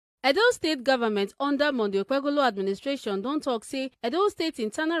Edo State government under Monday Okpegolo administration don't talk say Edo State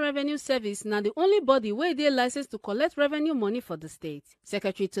Internal Revenue Service na the only body where they licensed to collect revenue money for the state.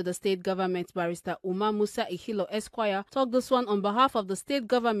 Secretary to the state government Barrister Umar Musa Ihilo Esquire talked this one on behalf of the state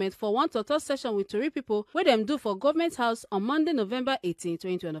government for one total session with Tory people where them do for Government House on Monday, November 18,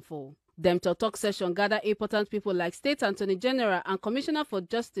 2024. Them talk session gather important people like State Attorney General and Commissioner for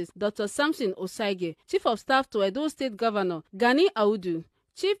Justice Dr. Samson Osaige, Chief of Staff to Edo State Governor Gani Audu,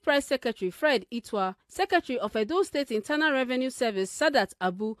 Chief Press Secretary Fred Itwa, Secretary of Edo State Internal Revenue Service Sadat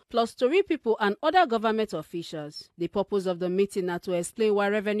Abu, plus Tory people and other government officials. The purpose of the meeting is to explain why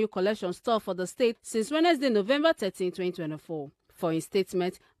revenue collection stalled for the state since Wednesday, November 13, 2024. For his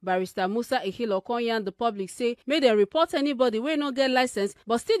statement, Barrister Musa Ihilo Konyan the public say may they report anybody wey no get license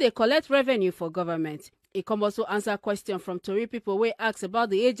but still they collect revenue for government. He come also answer question from Tory people wey ask about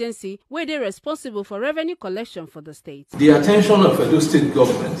the agency where they responsible for revenue collection for the state. The attention of Edo State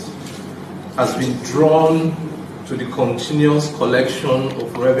government has been drawn to the continuous collection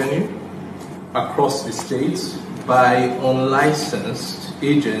of revenue across the state by unlicensed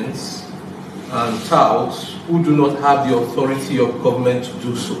agents and touts who do not have the authority of government to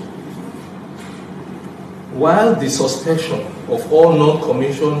do so. While the suspension of all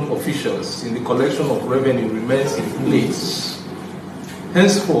non-commissioned officials in the collection of revenue remains in place,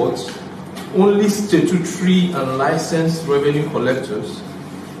 henceforth, only statutory and licensed revenue collectors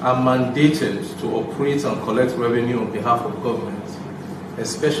are mandated to operate and collect revenue on behalf of government,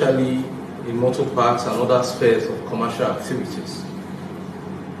 especially in motor parks and other spheres of commercial activities.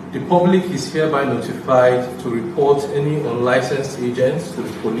 The public is hereby notified to report any unlicensed agents to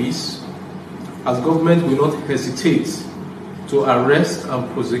the police, as government will not hesitate to arrest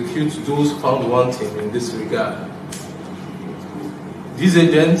and prosecute those found wanting in this regard. These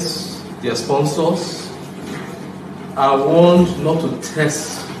agents, their sponsors, are warned not to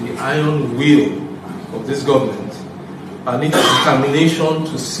test the iron will of this government and its determination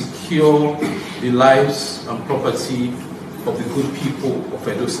to secure the lives and property of the good people of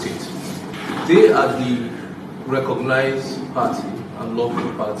Edo State. They are the recognized party and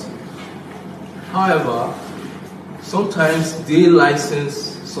lawful party. However, sometimes they license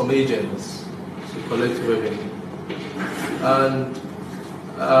some agents to collect revenue, and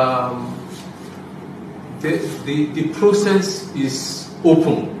the process is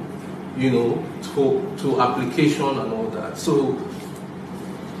open, to application and all that. So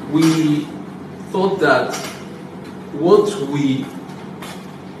we thought that what we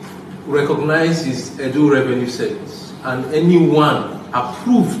recognize is Edo Revenue Service, and anyone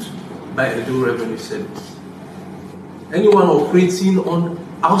approved by Edo Revenue Service. Anyone operating on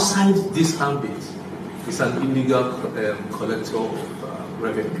outside this ambit is an illegal collector of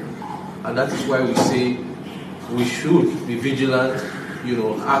revenue, and that is why we say we should be vigilant,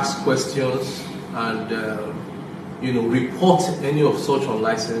 ask questions, and report any of such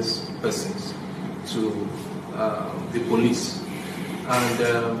unlicensed persons to the police.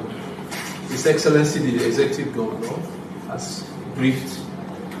 And His Excellency the Executive Governor has briefed,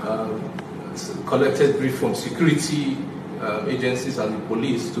 collected brief from security agencies and the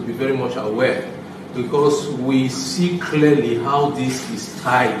police to be very much aware, because we see clearly how this is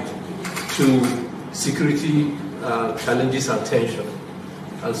tied to security challenges and tension.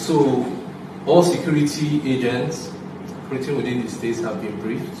 And so all security agents operating within the states have been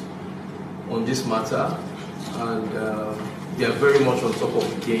briefed on this matter, and they are very much on top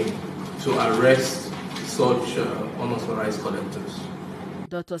of the game to arrest such unauthorized collectors.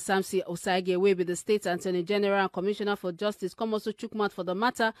 Dr. Samson Osaige will be the State Attorney General and Commissioner for Justice come also chook mouth for the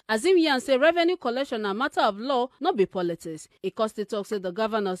matter, as him yan say revenue collection a matter of law, not be politics. It cost the talk say the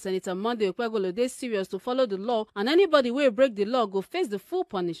governor, Senator Monday Okpegolo, dey serious to follow the law, and anybody will break the law go face the full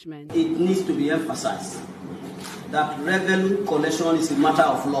punishment. It needs to be emphasized that revenue collection is a matter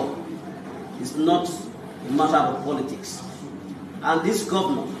of law. It's not a matter of politics. And this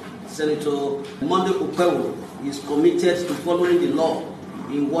governor, Senator Monday Okpegolo, is committed to following the law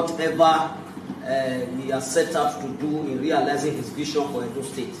in whatever he has set out to do in realizing his vision for Edo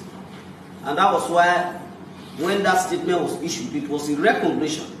State. And that was why, when that statement was issued, it was in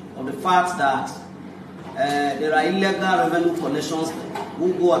recognition of the fact that there are illegal revenue collections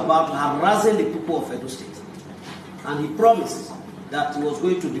who go about harassing the people of Edo State. And he promised that he was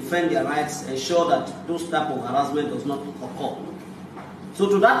going to defend their rights, ensure that those type of harassment does not occur. So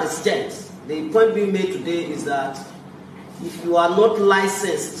to that extent, the point being made today is that if you are not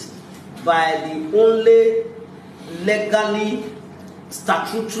licensed by the only legally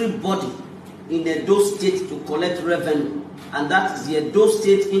statutory body in Edo State to collect revenue, and that is the Edo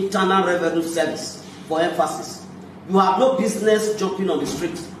State Internal Revenue Service, for emphasis, you have no business jumping on the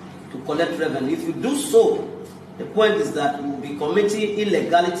street to collect revenue. If you do so, the point is that you will be committing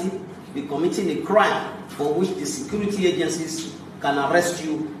illegality, be committing a crime for which the security agencies can arrest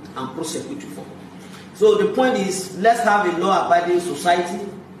you and prosecute you for. So the point is, let's have a law-abiding society.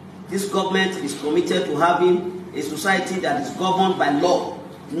 This government is committed to having a society that is governed by law,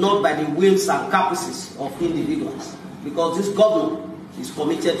 not by the whims and caprices of individuals. Because this government is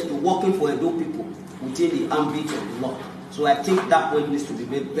committed to working for Edo people within the ambit of the law. So I think that point needs to be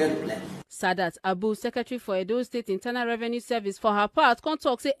made very clear. Sadat Abu, Secretary for Edo State Internal Revenue Service, for her part, can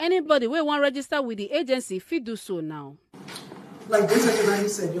talk say anybody wey wan register with the agency fit do so now. Like the Secretary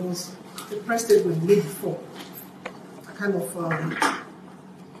said, there was a press statement made before, a kind of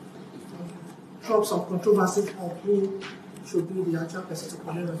drop some controversy of who should be the actual person to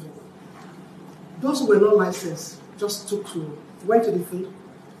collect revenue. Those who were not licensed just went to the field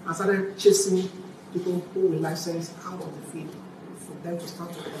and started chasing people who were licensed out of the field for them to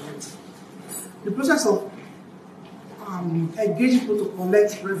start to collect. The process of engaging people to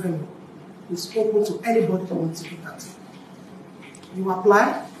collect revenue is open to anybody who wants to do that. You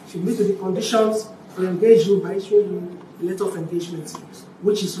apply, you meet the conditions to engage you by issuing you a letter of engagement,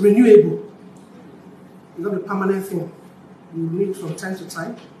 which is renewable. It's not a permanent thing. You renew it from time to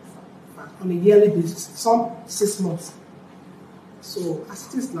time on a yearly basis, some 6 months. So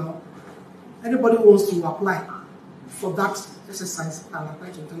as it is now, anybody who wants to apply for that exercise and apply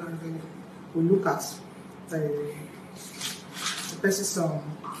to internal revenue will look at the person's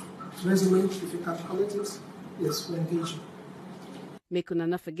resume. If you can collect it, yes, we engage you. Make una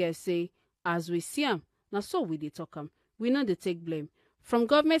not forget say, as we see am, na so we dey talk am. We know they take blame. From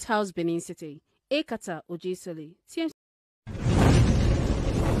Government House, Benin City, Ekata Ojesele, TMC.